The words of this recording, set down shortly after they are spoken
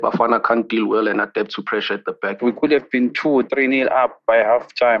Bafana can't deal well and adapt to pressure at the back. We could have been 2 or 3-0 up by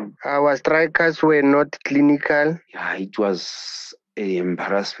halftime. Our strikers were not clinical. Yeah, it was an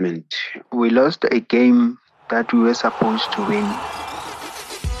embarrassment. We lost a game that we were supposed to win.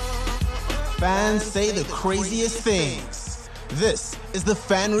 Fans say the craziest things. This is the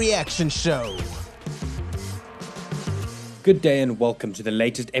Fan Reaction Show. Good day and welcome to the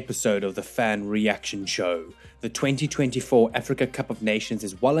latest episode of the Fan Reaction Show. The 2024 Africa Cup of Nations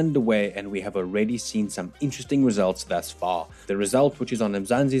is well underway and we have already seen some interesting results thus far. The result, which is on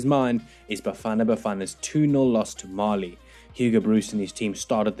Mzansi's mind, is Bafana's 2-0 loss to Mali. Hugo Bruce and his team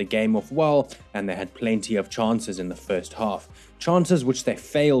started the game off well and they had plenty of chances in the first half. Chances which they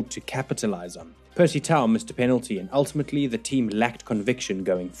failed to capitalise on. Percy Tau missed a penalty and ultimately the team lacked conviction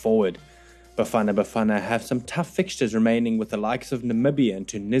going forward. Bafana have some tough fixtures remaining with the likes of Namibia and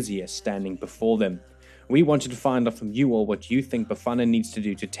Tunisia standing before them. We wanted to find out from you all what you think Bafana needs to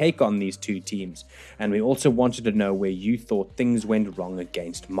do to take on these two teams, and we also wanted to know where you thought things went wrong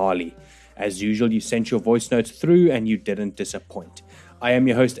against Mali. As usual, you sent your voice notes through and you didn't disappoint. I am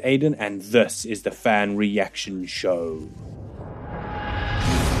your host Aidan and this is the Fan Reaction Show.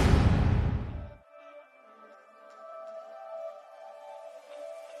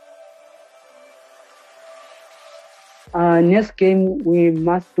 Next game, we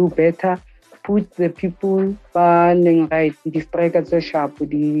must do better. Put the people balling right, the strikers are sharp,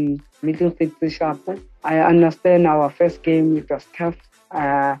 the middle field are sharp. I understand our first game, it was tough.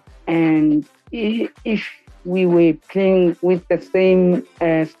 And if we were playing with the same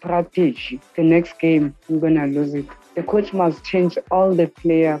strategy, the next game, we're going to lose it. The coach must change all the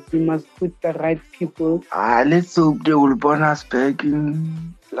players. He must put the right people. Let's hope they will burn us back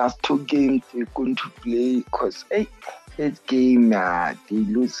in last two games we're going to play. Because, first game, they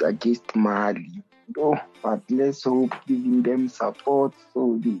lose against Mali. Oh, but let's hope giving them support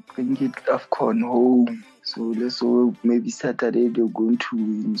so they bring it AFCON home. So let's hope maybe Saturday they're going to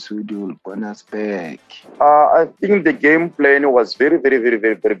win so they will burn us back. I think the game plan was very bad.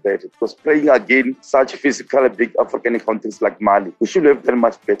 It was playing against such physical big African countries like Mali. We should have done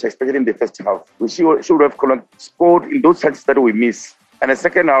much better, especially in the first half. We should have scored in those chances that we missed. And the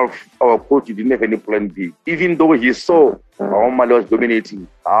second half, our coach didn't have any plan B. Even though he saw how Mali was dominating,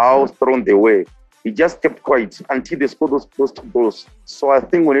 how strong they were, he just kept quiet until they scored those two goals. So I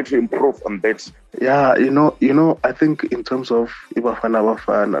think we need to improve on that. Yeah, you know, I think in terms of Bafana,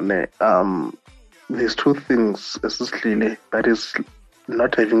 there's two things essentially that is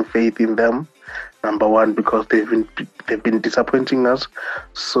not having faith in them. Number one, because they've been disappointing us,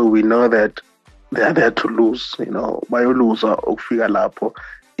 so we know that they are there to lose. In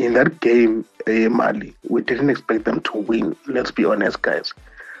that game, Mali, we didn't expect them to win. Let's be honest, guys.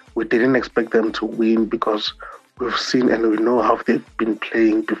 We didn't expect them to win because we've seen and we know how they've been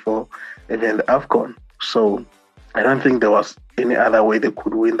playing before in the AFCON. So I don't think there was any other way they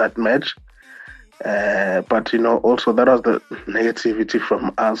could win that match. But, also that was the negativity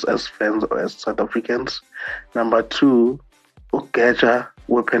from us as fans or as South Africans. Number two, Ugeja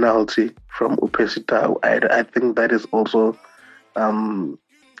with penalty from Upesita. I think that is also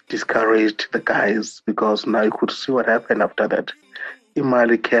discouraged the guys because now you could see what happened after that.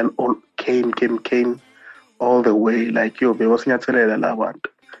 Imali came all the way like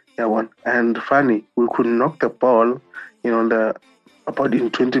and funny, we could knock the ball, about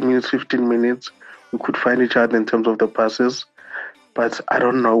in 20 minutes, 15 minutes, we could find each other in terms of the passes. But I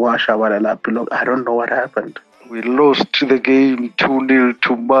don't know what I don't know what happened. We lost the game 2-0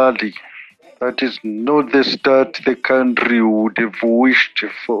 to Mali. That is not the start the country would have wished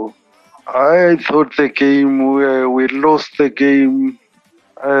for. I thought the game, we lost the game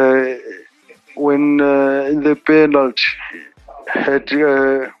when the penalty had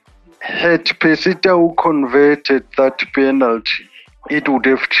Pesita who converted that penalty, it would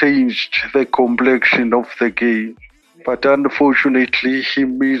have changed the complexion of the game. But unfortunately, he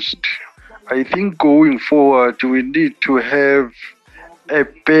missed. I think going forward, we need to have a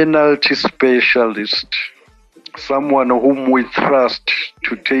penalty specialist, someone whom we trust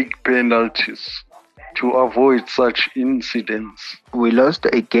to take penalties to avoid such incidents. We lost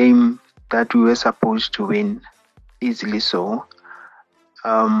a game that we were supposed to win, easily so.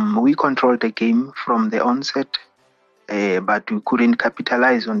 We controlled the game from the onset, but we couldn't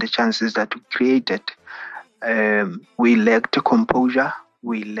capitalize on the chances that we created. We lacked composure,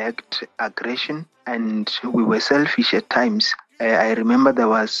 we lacked aggression, and we were selfish at times. I remember there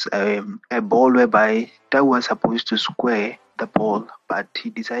was a ball whereby Doug was supposed to square the ball, but he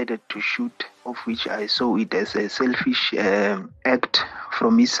decided to shoot of which I saw it as a selfish act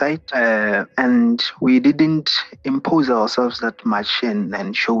from his side. And we didn't impose ourselves that much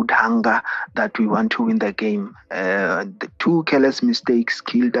and showed hunger that we want to win the game. The two careless mistakes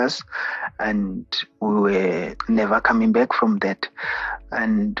killed us, and we were never coming back from that.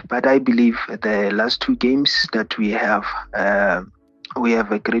 But I believe the last two games that we have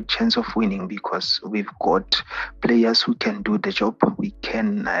a great chance of winning because we've got players who can do the job. We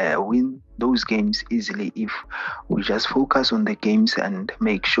can win those games easily if we just focus on the games and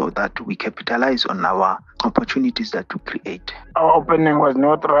make sure that we capitalize on our opportunities that we create. Our opening was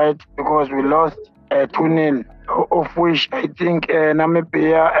not right because we lost 2-0, of which I think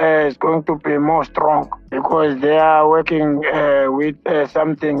Namibia is going to be more strong because they are working with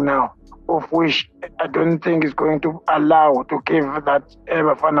something now, of which I don't think is going to allow to give that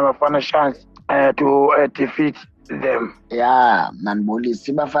Bafana chance to defeat them. Yeah,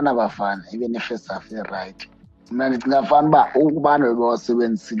 nanibulisi Bafana even if it's right. Mina ndithi ngafana uba ukubana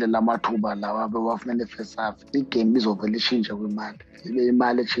bewasebenzisile lamathuba lawa bewafumene first half igame izovela ishintshe kwimali ibe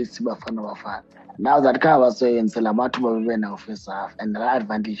imali echase Bafana. Now that car was saying lamathuba bebenawo first half and the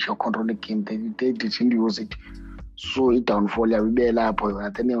advantage of control the game they didn't use it. So i-downfall yabibe lapho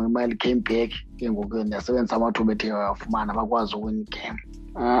yona then imali came back ke ngoku yasebenzisa amathuba ethe wafumana bakwazi uwin game.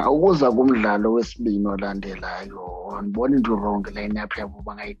 Ukuza kumdlalo wesibini olandelayo andiboni into wrong line up yabo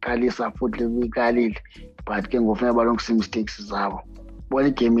bangayiqalisa futhi leyiqalile but ke ngokufuneka balungise mistakes zabo bona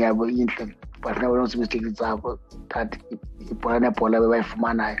igame yabo inhle but funeka balungise mistakes zabo that ibhola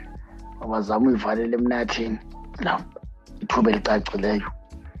bebayifumanayo abazama uyivalela emnatheni now ithuba elicacileyo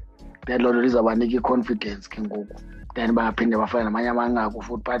then lolo lizabanika i-confidence ke ngoku then bangaphinde bafana namanye amangako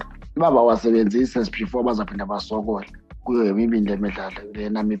futhi but baba wasebenzise before bazaphinda basokola kuyo yomibili lemidlalo le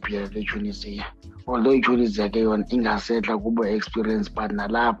Namibia le Tunisia. Although iTunisia ke yona ingasetla kubo experience but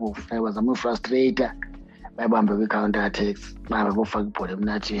nalapho kufanele bazama ufrustrate bayibambe kwi-counter attacks babe bofaka ibhola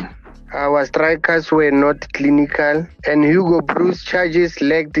emnathini. Our strikers were not clinical and Hugo Bruce charges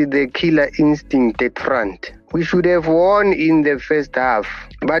lacked the killer instinct at front. We should have won in the first half.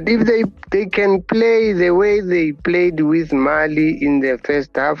 But if they can play the way they played with Mali in the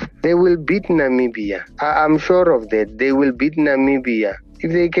first half, they will beat Namibia. I'm sure of that. They will beat Namibia.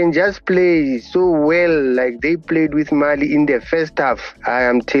 If they can just play so well like they played with Mali in the first half, I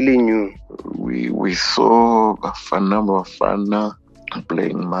am telling you. We saw Bafana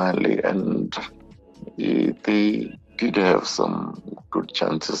playing Mali and they did have some good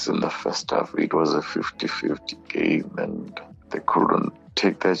chances in the first half. It was a 50-50 game and they couldn't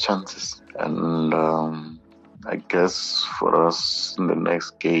take their chances. And I guess for us in the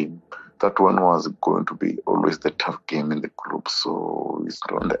next game, that one was going to be always the tough game in the group. So it's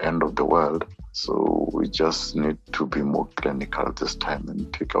not the end of the world. So we just need to be more clinical this time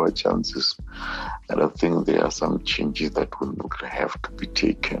and take our chances. And I think there are some changes that will have to be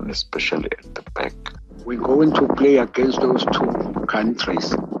taken, especially at the back. We're going to play against those two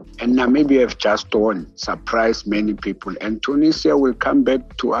countries. And Namibia have just won, surprised many people. And Tunisia will come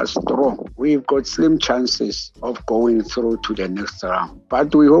back to us strong. We've got slim chances of going through to the next round.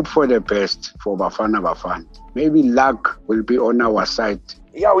 But we hope for the best for Bafana. Maybe luck will be on our side.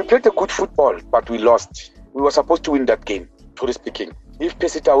 Yeah, we played a good football, but we lost. We were supposed to win that game, truly speaking. If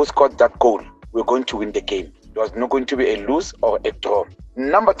Pesitao scored that goal, we're going to win the game. There was not going to be a lose or a draw.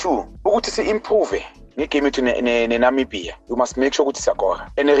 Number two, ukuthi improve ngegame yethu Namibia. You must make sure ukuthi siyakora.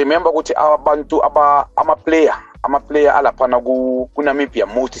 And remember ukuthi abantu ama-player alaphana ku-Namibia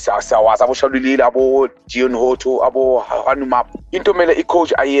most siyawazi aboshalulile abo Gion Hoto abo Hanumap. Into mele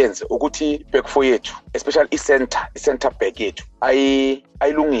i-coach ayenze ukuthi back four yethu, especially i-center back yethu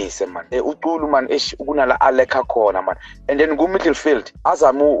ayilungise man. Uqulu man ukunala alekha khona man. And then ku-middle field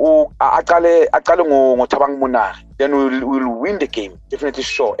azame aqale ngoThabang Munari. Then we'll win the game, definitely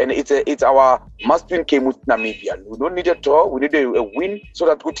sure. And it's our must-win game with Namibia. We don't need a draw, we need a win so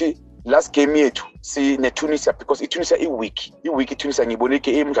that kuti last game yethu si neTunisia because iTunisia i-weak iTunisia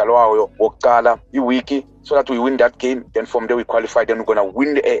ngibonike imidlalo wayo wokuqala i-weak so that we win that game, then from there we qualify, then we're going to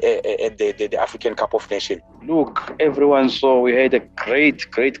win the African Cup of Nations. Look, everyone saw we had a great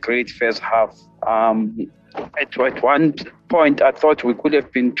first half. At one point I thought we could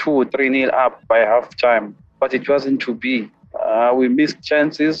have been 2-3-0 up by half time, but it wasn't to be. We missed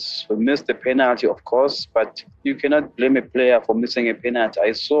chances, we missed the penalty, of course, but you cannot blame a player for missing a penalty.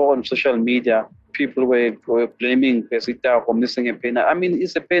 I saw on social media people were blaming Pesita for missing a penalty. I mean,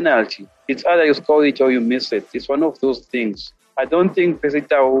 it's a penalty. It's either you score it or you miss it. It's one of those things. I don't think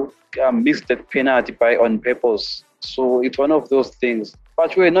Pesita missed that penalty on purpose. So it's one of those things.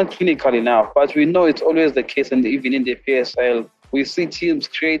 But we're not clinical enough. But we know it's always the case, and even in the PSL, we see teams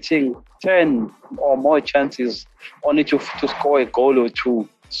creating 10 or more chances only to score a goal or two.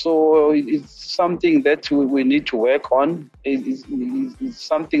 So it's something that we need to work on. It's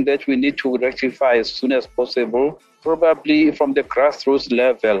something that we need to rectify as soon as possible, probably from the grassroots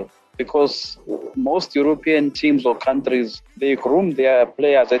level, because most European teams or countries, they groom their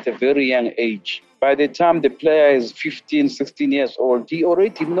players at a very young age. By the time the player is 15, 16 years old, he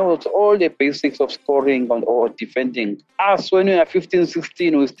already knows all the basics of scoring or defending. Us, when we are 15,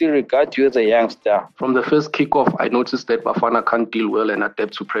 16, we still regard you as a youngster. From the first kickoff, I noticed that Bafana can't deal well and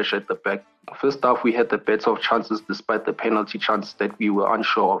adapt to pressure at the back. First half, we had the better of chances despite the penalty chances that we were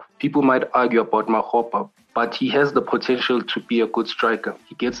unsure of. People might argue about Mahopa, but he has the potential to be a good striker.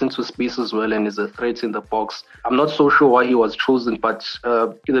 He gets into spaces well and is a threat in the box. I'm not so sure why he was chosen, but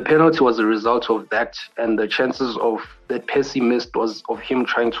the penalty was a result of that, and the chances of that pass he missed was of him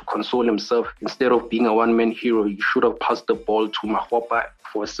trying to console himself. Instead of being a one-man hero, he should have passed the ball to Mahopa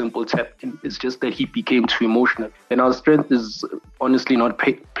for a simple tap. And it's just that he became too emotional. And our strength is honestly not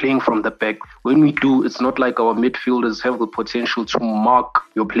playing from the back. When we do, it's not like our midfielders have the potential to mark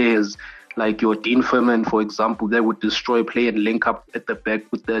your players. Like your Dean Furman, for example, that would destroy play and link up at the back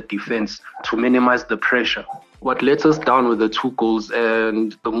with the defense to minimize the pressure. What let us down with the 2 goals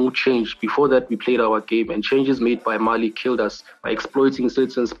and the mood changed. Before that, we played our game, and changes made by Mali killed us by exploiting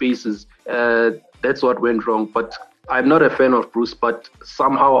certain spaces. That's what went wrong. But I'm not a fan of Bruce, but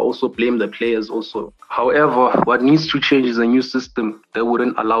somehow I also blame the players also. However, what needs to change is a new system that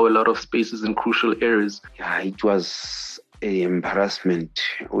wouldn't allow a lot of spaces in crucial areas. Yeah, it was an embarrassment.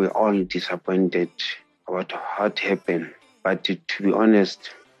 We're all disappointed about what happened. But to be honest,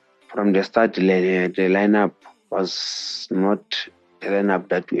 from the start, the lineup was not the lineup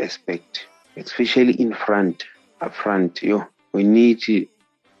that we expect, especially in front. Up front, we need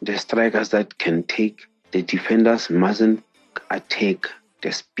the strikers that can take. The defenders mustn't attack.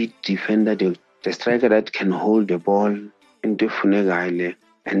 The speed defender, the striker that can hold the ball in the Funegale.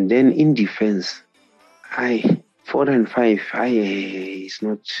 And then in defense, 4 and 5, it's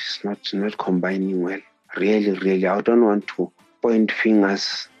not combining well. Really, I don't want to point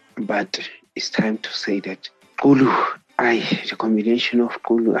fingers, but it's time to say that Kulu, the combination of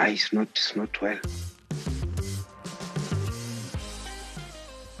Kulu, is not well.